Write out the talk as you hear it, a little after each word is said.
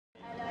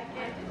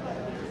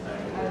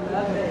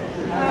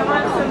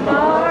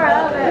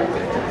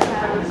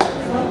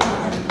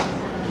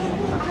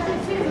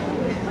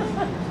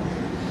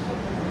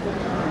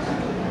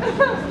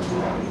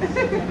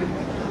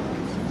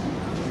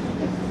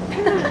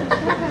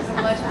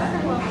much better.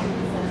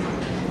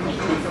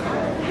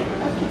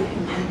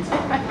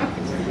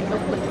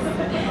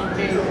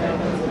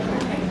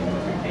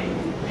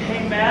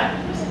 Hey, Matt.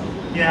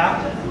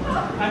 Yeah?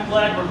 I'm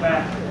glad we're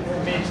back.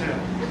 Me too.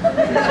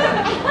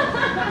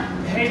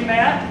 Hey,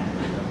 Matt.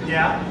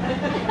 Yeah?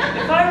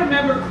 If I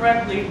remember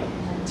correctly,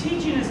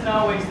 teaching isn't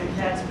always the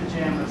cat's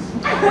pajamas.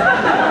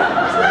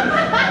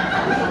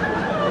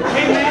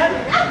 Hey, Matt.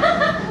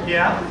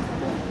 Yeah?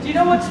 Do you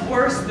know what's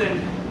worse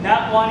than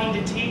not wanting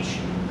to teach?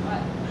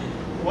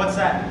 What's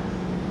that?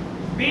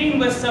 Being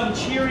with some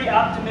cheery,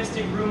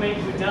 optimistic roommate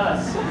who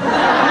does.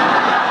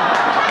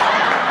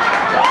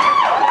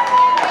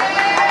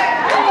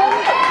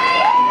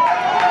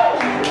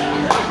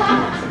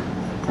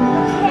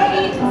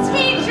 Hey,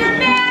 teacher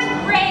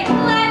man, great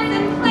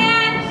lesson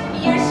plan.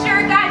 You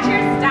sure got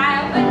your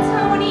style, but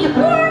Tony,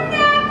 you're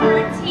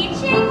never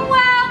teaching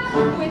well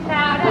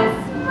without a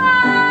smile.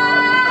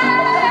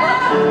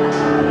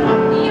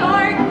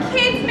 Your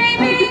kids may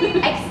be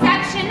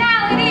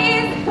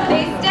exceptionalities,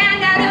 they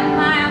stand out a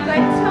mile,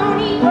 but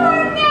Tony,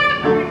 you're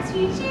never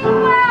teaching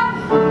well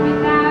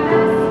without a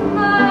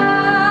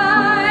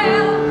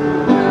smile.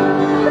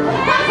 Who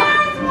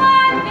cares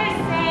what they're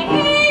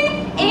saying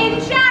in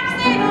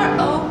Jackson or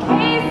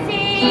OKC?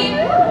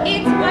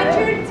 It's what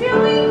you're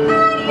doing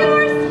at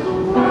your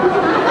school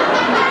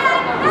that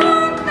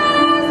all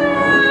those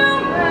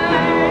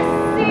rumors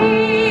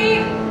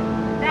see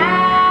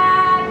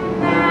that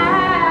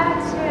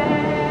matter.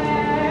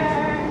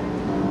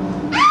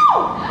 Ow!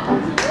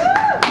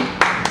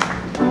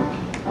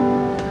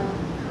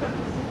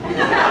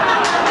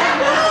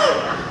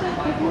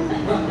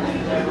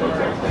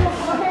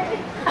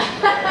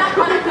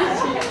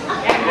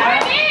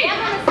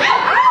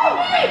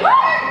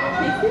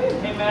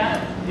 Hey, Matt.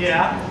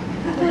 Yeah?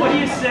 What do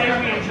you say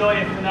we enjoy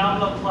a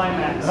phenomenal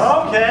climax?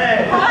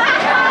 Okay.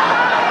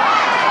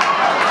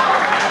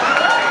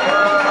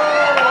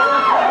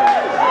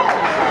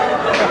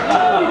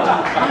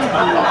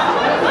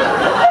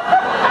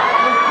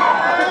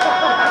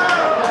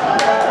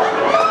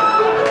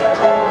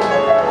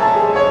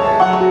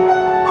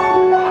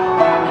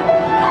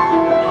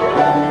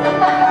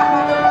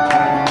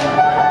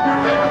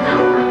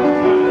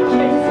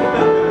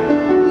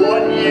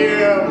 One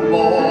year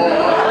more.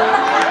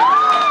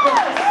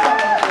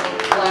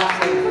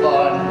 Classic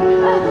fun.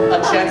 A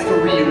chance to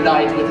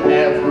reunite with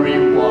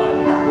everyone.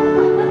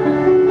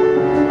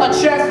 A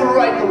chance to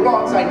right the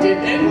wrongs I did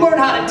and learn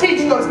how to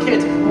teach those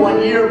kids.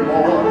 1 year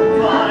more.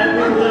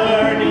 Finally learn.